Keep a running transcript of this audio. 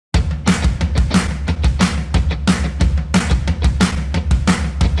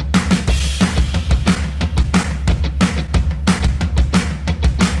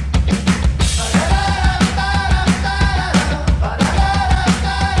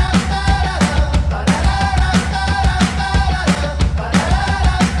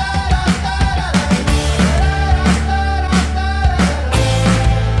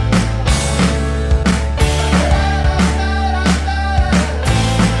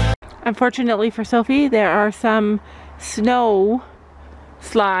Unfortunately for Sophie, there are some snow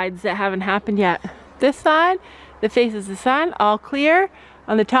slides that haven't happened yet. This side that faces the sun, all clear.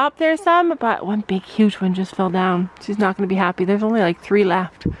 On the top there's some, but one big huge one just fell down. She's not going to be happy. There's only like 3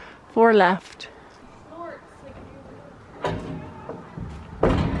 left, 4 left.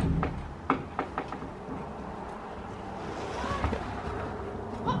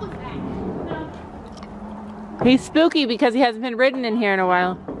 He's spooky because he hasn't been ridden in here in a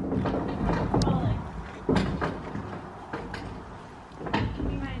while.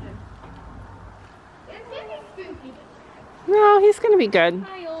 No, he's gonna be good.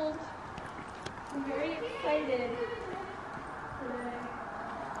 Hi, old. I'm very excited today.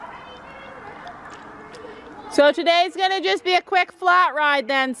 So today's gonna just be a quick flat ride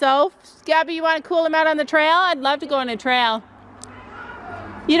then. So, Gabby, you want to cool him out on the trail? I'd love to go on a trail.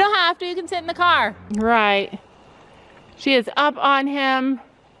 You don't have to. You can sit in the car. Right. She is up on him.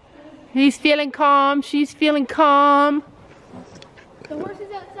 He's feeling calm. She's feeling calm. The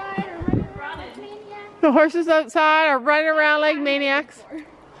horses outside are running around like maniacs. The horses outside are running around like maniacs.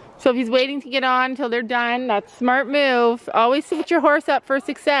 So if he's waiting to get on until they're done, that's a smart move. Always set your horse up for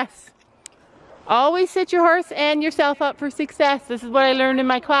success. Always set your horse and yourself up for success. This is what I learned in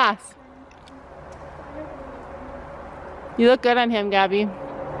my class. You look good on him, Gabby.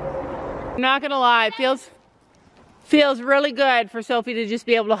 I'm not gonna lie, it feels really good for Sophie to just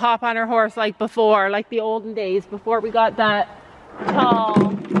be able to hop on her horse like before, like the olden days, before we got that tall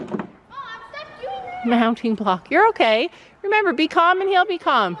mounting block. You're okay. Remember, be calm and he'll be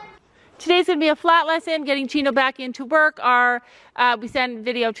calm. Today's gonna be a flat lesson, getting Chino back into work. We sent a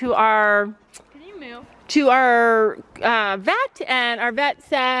video to our vet, and our vet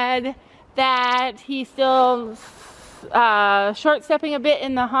said that he's still short stepping a bit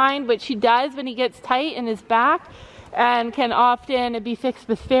in the hind, which he does when he gets tight in his back, and can often be fixed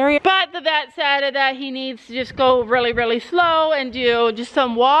with farrier. But the vet said that he needs to just go really, really slow and do just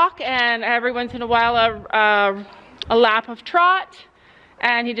some walk, and every once in a while a lap of trot.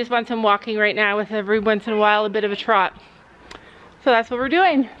 And he just wants him walking right now with every once in a while a bit of a trot. So that's what we're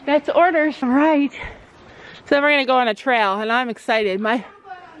doing. That's orders. All right. So then we're gonna go on a trail, and I'm excited. My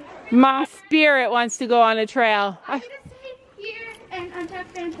spirit wants to go on a trail. I'm gonna sit here and untuck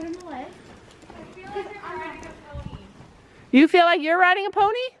and put on the leg. I feel like I'm riding a pony. You feel like you're riding a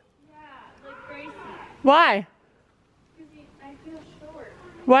pony? Yeah, like crazy. Why? Because I feel short.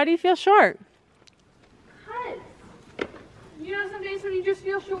 Why do you feel short? Because you know some days when you just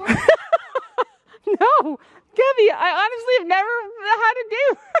feel short? No, Gabby, I honestly have never had to do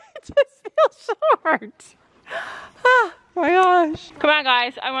it. I just feel short. Oh my gosh. Come on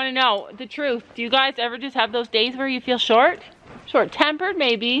guys, I want to know the truth. Do you guys ever just have those days where you feel short? Short-tempered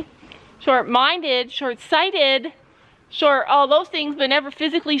maybe, short-minded, short-sighted, short all those things, but never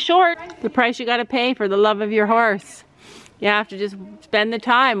physically short. The price you gotta pay for the love of your horse. You have to just spend the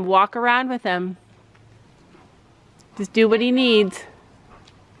time, walk around with him. Just do what he needs.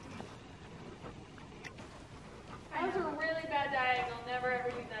 That was a really bad diagonal. Never ever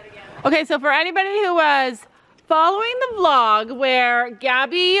do that again. Okay, so for anybody who was following the vlog where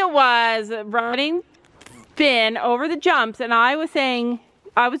Gabby was running Finn over the jumps, and I was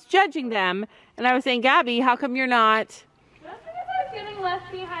judging them, and I was saying, Gabby, how come you're not? That's because I was getting left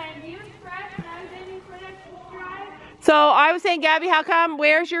behind. You fresh and I was aiming for next drive. So I was saying, Gabby, how come,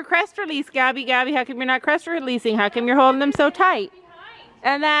 where's your crest release? Gabby, how come you're not crest releasing? How come you're holding them so tight?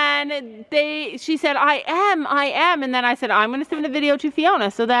 And then she said, I am. And then I said, I'm going to send a video to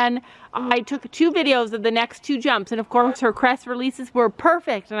Fiona. So then I took 2 videos of the next 2 jumps. And of course, her crest releases were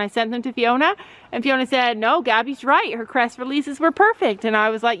perfect. And I sent them to Fiona. And Fiona said, no, Gabby's right. Her crest releases were perfect. And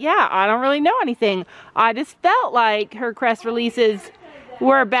I was like, yeah, I don't really know anything. I just felt like her crest releases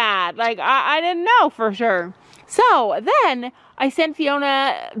were bad. Like, I didn't know for sure. So then I sent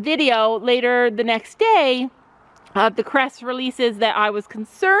Fiona a video later the next day of the crest releases that I was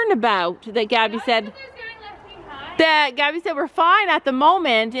concerned about, that Gabby said were fine at the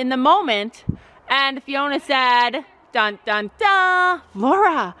moment, in the moment, and Fiona said, dun dun dun,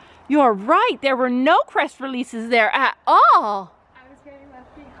 Laura, you're right, there were no crest releases there at all. I was getting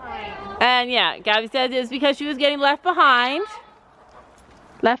left behind. And yeah, Gabby said it was because she was getting left behind.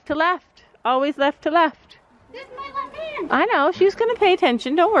 Left to left, always left to left. This is my left hand. I know, she's gonna pay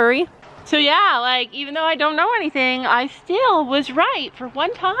attention, don't worry. So yeah, like, even though I don't know anything, I still was right. For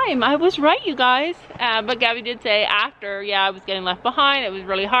one time, I was right, you guys. But Gabby did say after, yeah, I was getting left behind. It was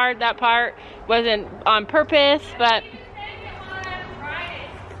really hard, that part. Wasn't on purpose, but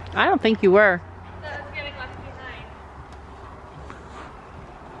I don't think you were. I was getting left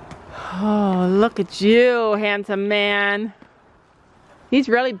behind. Oh, look at you, handsome man. He's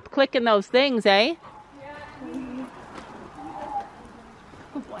really clicking those things, eh?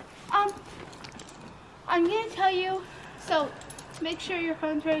 I'm gonna tell you, so make sure your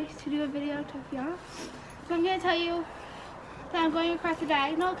phone's ready to do a video to Fiona. So I'm gonna tell you that I'm going across the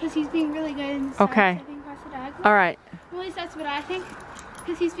diagonal because he's being really good in the Okay. across the diagonal. All right. At least that's what I think,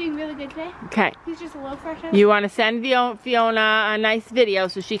 because he's being really good today. Okay. He's just a little fresh. You want to send Fiona a nice video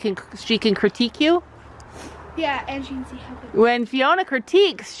so she can critique you? Yeah, and she can see how good. When Fiona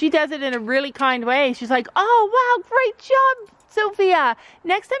critiques, she does it in a really kind way. She's like, "Oh wow, great job, Sophia.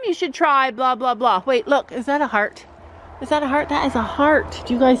 Next time you should try blah blah blah." Wait, look, is that a heart? Is that a heart? That is a heart.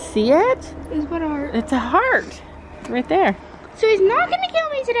 Do you guys see it? Is what a heart. It's a heart. Right there. So he's not gonna kill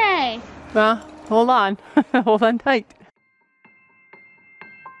me today. Well, hold on. Hold on tight.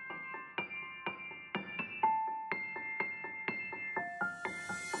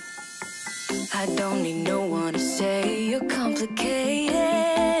 I don't need no one to say you're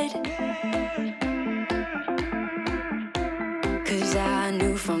complicated, 'cause I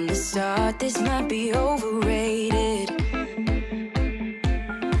knew from the start this might be overrated.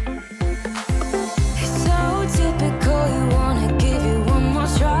 It's so typical, you wanna give it one more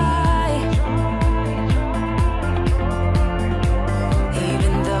try,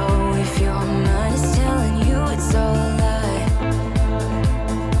 even though if your mind is telling you it's all a lie.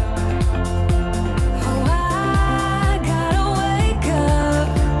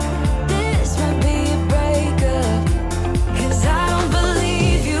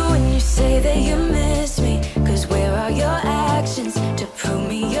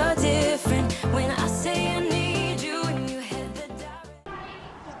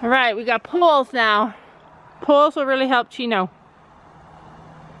 All right, we got poles now. Poles will really help Chino.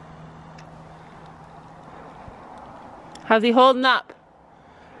 How's he holding up?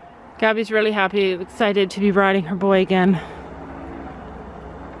 Gabby's really happy, excited to be riding her boy again.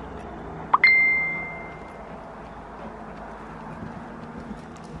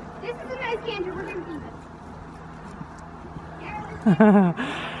 This is a nice canter. We're gonna keep it.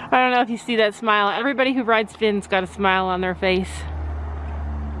 I don't know if you see that smile. Everybody who rides Finn's got a smile on their face.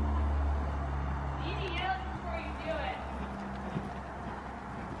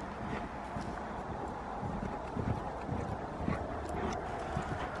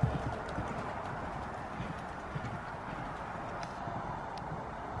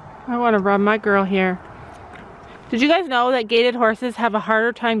 I want to rub my girl here. Did you guys know that gaited horses have a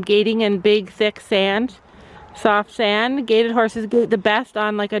harder time gaiting in big, thick sand? Soft sand. Gaited horses gait the best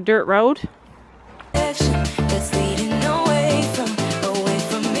on like a dirt road. That's leading away from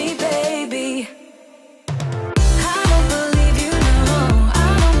me, baby. I don't believe you, no.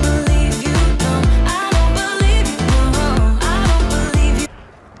 I don't believe you, no. I don't believe you, no. I don't believe you.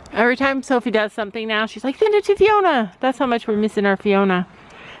 Every time Sophie does something now, she's like, send it to Fiona. That's how much we're missing our Fiona.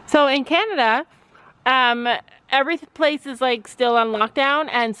 So in Canada, every place is like still on lockdown,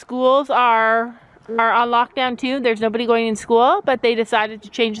 and schools are on lockdown too. There's nobody going in school, but they decided to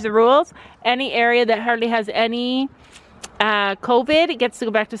change the rules. Any area that hardly has any COVID gets to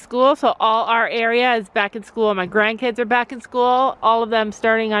go back to school. So all our area is back in school. My grandkids are back in school. All of them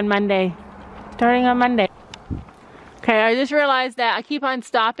starting on Monday. Starting on Monday. Okay, I just realized that I keep on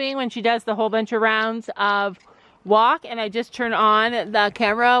stopping when she does the whole bunch of rounds of walk, and I just turn on the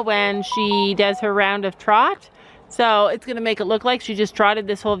camera when she does her round of trot. So it's gonna make it look like she just trotted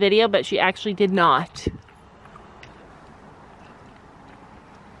this whole video, but she actually did not.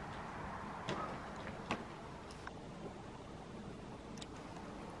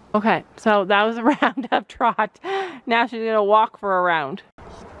 Okay, so that was a round of trot. Now she's gonna walk for a round.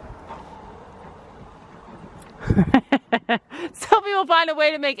 Sophie will find a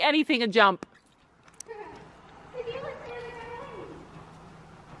way to make anything a jump.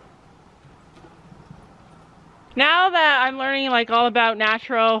 Now that I'm learning like all about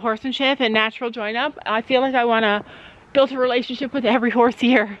natural horsemanship and natural join up, I feel like I want to build a relationship with every horse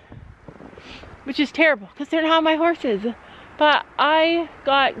here, which is terrible because they're not my horses. But I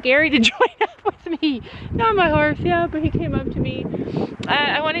got Gary to join up with me. Not my horse, yeah, but he came up to me.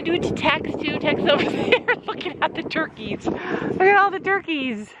 I want to do it to Tex too. Tex over there looking at the turkeys. Look at all the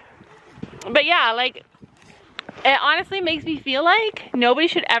turkeys. But yeah, like, it honestly makes me feel like nobody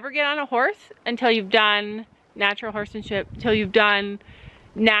should ever get on a horse until you've done natural horsemanship, until you've done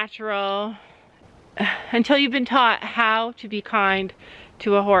natural, until you've been taught how to be kind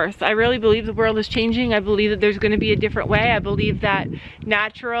to a horse. I really believe the world is changing. I believe that there's going to be a different way. I believe that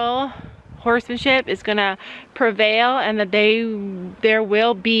natural horsemanship is going to prevail, and that there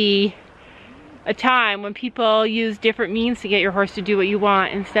will be a time when people use different means to get your horse to do what you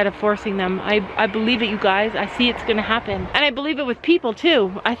want instead of forcing them. I believe it, you guys. I see it's gonna happen. And I believe it with people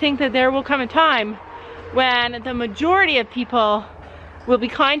too. I think that there will come a time when the majority of people will be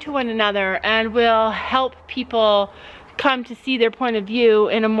kind to one another and will help people come to see their point of view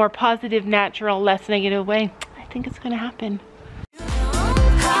in a more positive, natural, less negative way. I think it's gonna happen.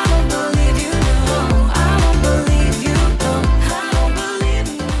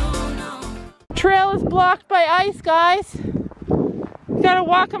 Trail is blocked by ice, guys. We gotta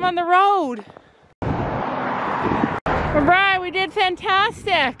walk them on the road. Alright, we did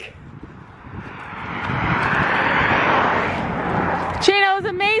fantastic. Chino was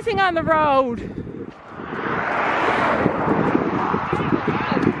amazing on the road.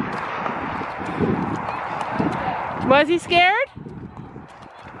 Was he scared? The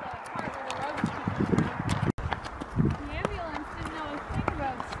ambulance didn't know a thing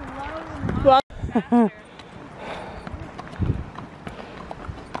about slow and Well,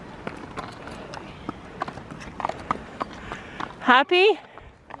 happy?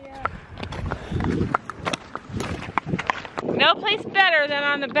 Yeah. No place better than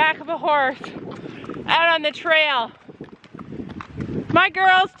on the back of a horse, out on the trail. My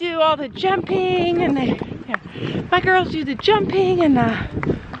girls do all the jumping and my girls do the jumping and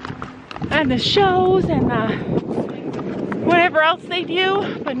the shows and whatever else they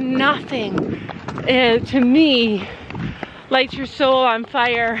do, but nothing to me lights your soul on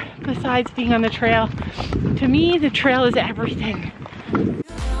fire besides being on the trail. To me, the trail is everything.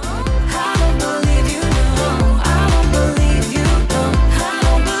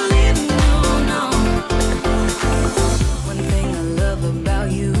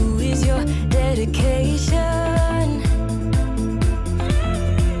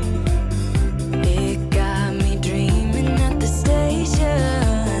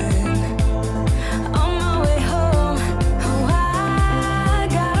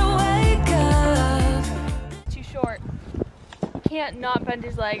 Can't not bend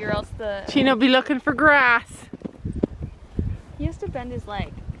his leg or else Chino be looking for grass. he has to bend his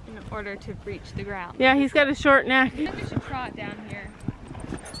leg in order to reach the ground. Yeah, he's got a short neck. I think we should trot down here.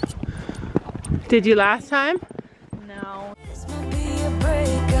 Did you last time? No. This might be a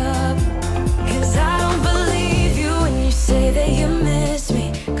breakup, 'cause I don't believe you when you say that you miss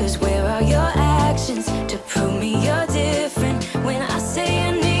me. 'Cause where are your actions to prove me you're different? When I say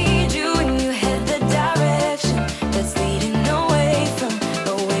I need you and you head the direction that's leading away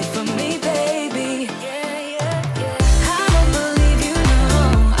from me, baby. Yeah, yeah, yeah. I don't believe you, no.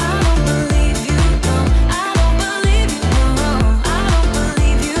 I don't believe you, no. I don't believe you, no. I don't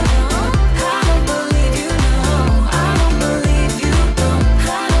believe you, no. I don't believe you, no. I don't believe you, no.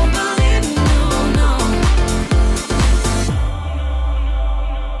 I don't believe you, no, no.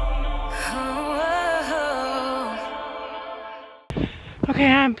 Okay,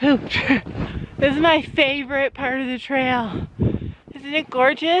 I'm pooped. This is my favorite part of the trail. Isn't it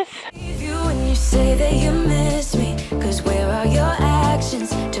gorgeous? Believe you when you say that you miss me. 'Cause where are your actions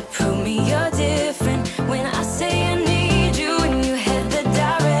to prove me you're different? When I say I need you and you head the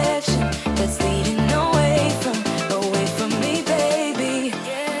direction that's leading away from me, baby.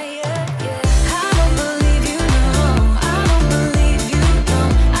 Yeah, yeah, yeah. I don't believe you, no. I don't believe you, no.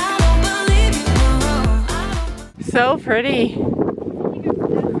 I don't believe you, no. So pretty.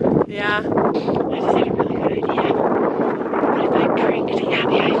 Yeah. I just had a really good idea. What if I pranked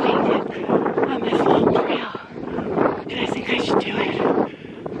Gabby? I fainted on this long trail. And I think I should do it.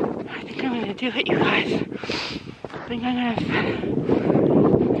 I think I'm gonna do it, you guys. I think I'm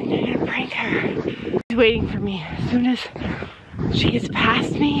gonna prank her. She's waiting for me. As soon as she gets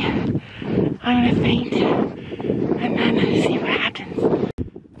past me, I'm gonna faint and then see what happens.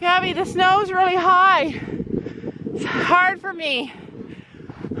 Gabby, the snow's really high. It's hard for me.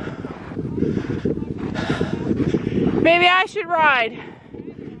 Maybe I should ride.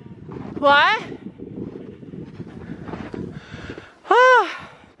 What? Oh,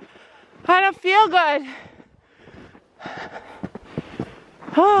 I don't feel good.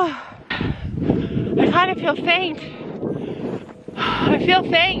 Oh, I kind of feel faint. I feel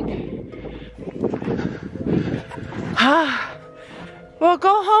faint. Well,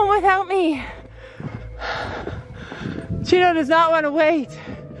 go home without me. Chino does not want to wait.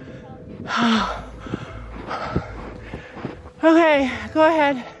 Okay, go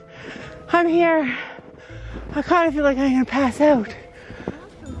ahead. I'm here. I kind of feel like I'm gonna pass out.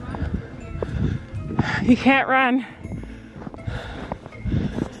 You can't run.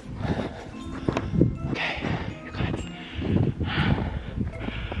 Okay, you guys.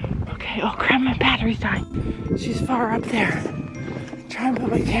 Okay, oh crap, my battery's dying. She's far up there. Try and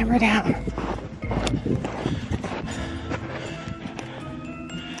put my camera down.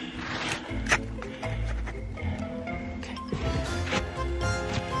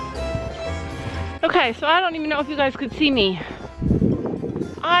 Okay, so I don't even know if you guys could see me.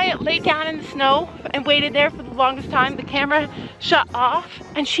 I laid down in the snow and waited there for the longest time. The camera shut off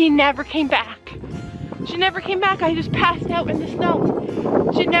and she never came back. She never came back. I just passed out in the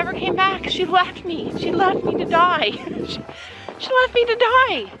snow. She never came back. She left me. She left me to die. She left me to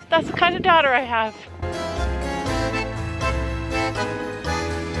die. That's the kind of daughter I have.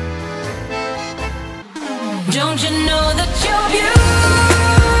 Don't you know that you're beautiful?